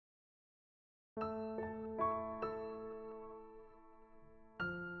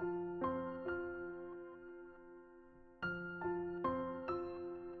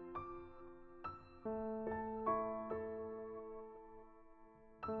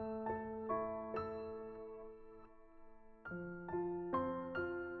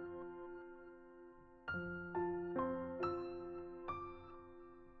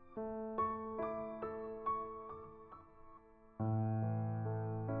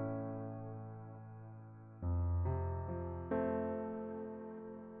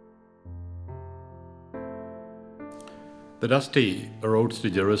The dusty roads to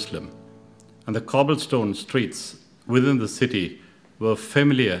Jerusalem and the cobblestone streets within the city were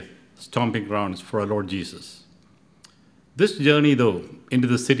familiar stomping grounds for our Lord Jesus. This journey, though, into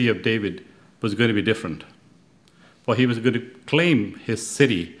the city of David was going to be different, for he was going to claim his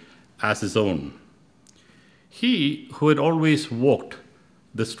city as his own. He who had always walked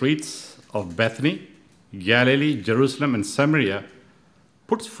the streets of Bethany, Galilee, Jerusalem, and Samaria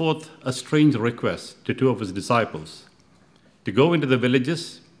puts forth a strange request to two of his disciples to go into the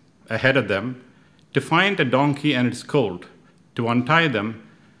villages ahead of them, to find a donkey and its colt, to untie them,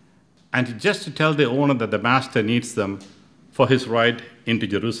 and just to tell the owner that the master needs them for his ride into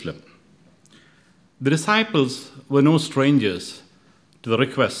Jerusalem. The disciples were no strangers to the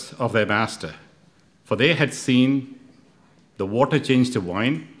request of their master, for they had seen the water changed to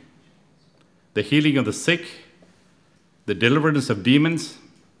wine, the healing of the sick, the deliverance of demons,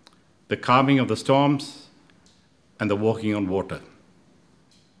 the calming of the storms, and the walking on water.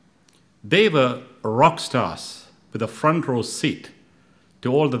 They were rock stars with a front row seat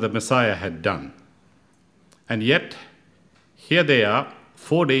to all that the Messiah had done. And yet, here they are,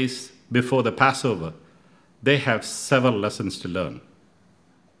 4 days before the Passover. They have several lessons to learn.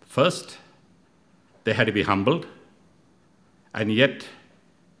 First, they had to be humbled, and yet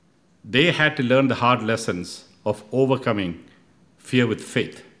they had to learn the hard lessons of overcoming fear with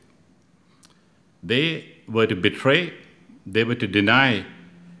faith. They were to betray, they were to deny,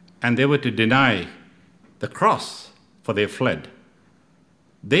 and they were to deny the cross, for they fled.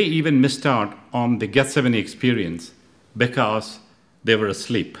 They even missed out on the Gethsemane experience because they were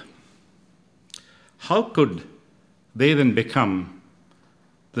asleep. How could they then become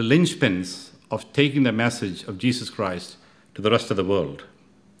the linchpins of taking the message of Jesus Christ to the rest of the world?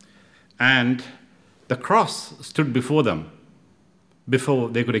 And the cross stood before them before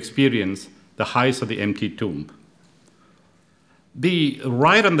they could experience the heights of the empty tomb. The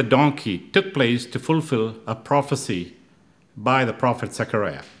ride on the donkey took place to fulfill a prophecy by the prophet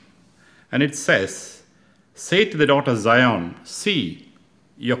Zechariah. And it says, "Say to the daughter Zion, see,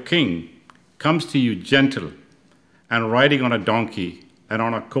 your king comes to you gentle and riding on a donkey and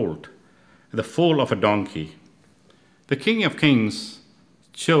on a colt, the foal of a donkey." The King of Kings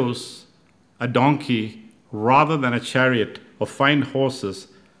chose a donkey rather than a chariot of fine horses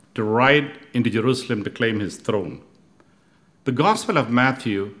to ride into Jerusalem to claim his throne. The Gospel of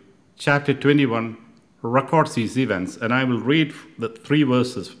Matthew, chapter 21, records these events, and I will read the 3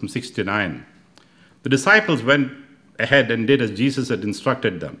 verses from 6 to 9. The disciples went ahead and did as Jesus had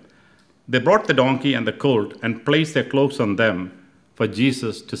instructed them. They brought the donkey and the colt and placed their cloaks on them for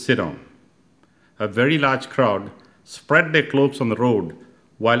Jesus to sit on. A very large crowd spread their cloaks on the road,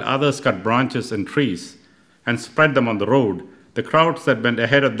 while others cut branches and trees and spread them on the road. The crowds that went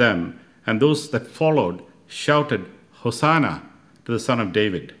ahead of them and those that followed shouted, "Hosanna to the Son of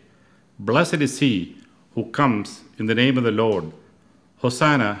David. Blessed is he who comes in the name of the Lord.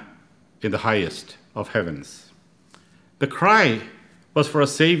 Hosanna in the highest of heavens." The cry was for a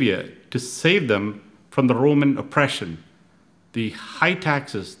Savior to save them from the Roman oppression. The high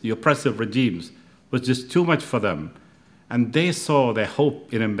taxes, the oppressive regimes, was just too much for them, and they saw their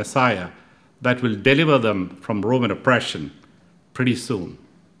hope in a Messiah that will deliver them from Roman oppression pretty soon.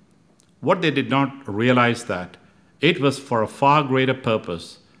 What they did not realize that it was for a far greater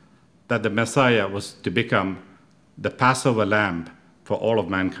purpose, that the Messiah was to become the Passover lamb for all of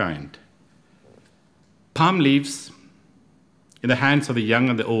mankind. Palm leaves in the hands of the young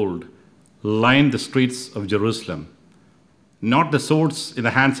and the old lined the streets of Jerusalem, not the swords in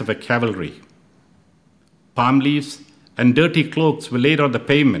the hands of a cavalry. Palm leaves and dirty cloaks were laid on the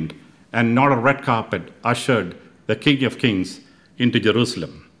pavement, and not a red carpet ushered the King of Kings into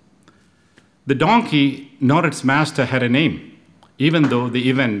Jerusalem. The donkey nor its master had a name, even though the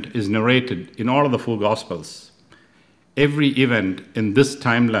event is narrated in all of the 4 Gospels. Every event in this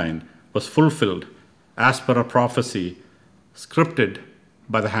timeline was fulfilled as per a prophecy scripted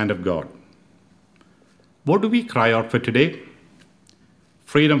by the hand of God. What do we cry out for today?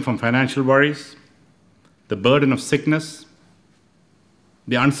 Freedom from financial worries, the burden of sickness,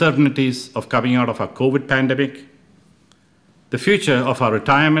 the uncertainties of coming out of our COVID pandemic, the future of our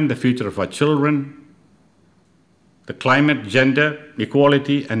retirement, the future of our children, the climate, gender,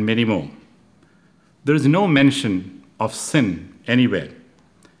 equality, and many more. There is no mention of sin anywhere.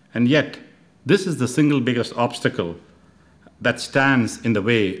 And yet, this is the single biggest obstacle that stands in the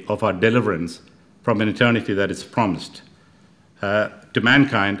way of our deliverance from an eternity that is promised to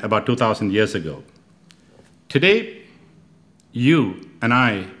mankind about 2,000 years ago. Today, you and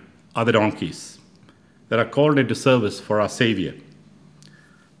I are the donkeys that are called into service for our Savior.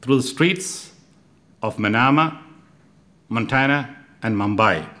 Through the streets of Manama, Montana, and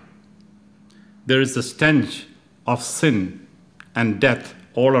Mumbai. There is the stench of sin and death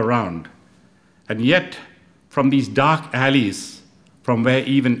all around. And yet, from these dark alleys, from where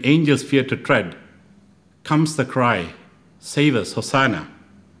even angels fear to tread, comes the cry, "Save us, Hosanna."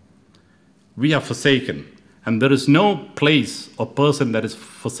 We are forsaken, and there is no place or person that is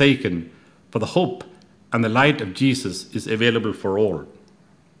forsaken, for the hope and the light of Jesus is available for all.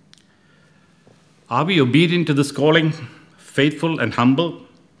 Are we obedient to this calling, faithful and humble,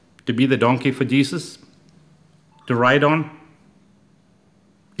 to be the donkey for Jesus, to ride on?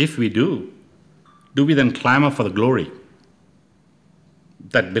 If we do we then clamor for the glory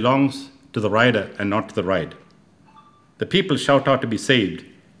that belongs to the rider and not to the ride? The people shout out to be saved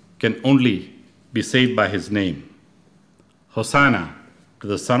can only be saved by his name. Hosanna to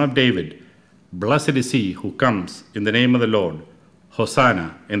the Son of David. Blessed is he who comes in the name of the Lord.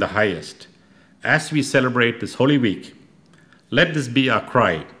 Hosanna in the highest. As we celebrate this Holy Week, let this be our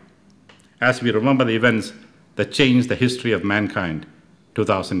cry as we remember the events that changed the history of mankind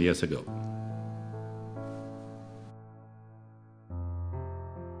 2,000 years ago.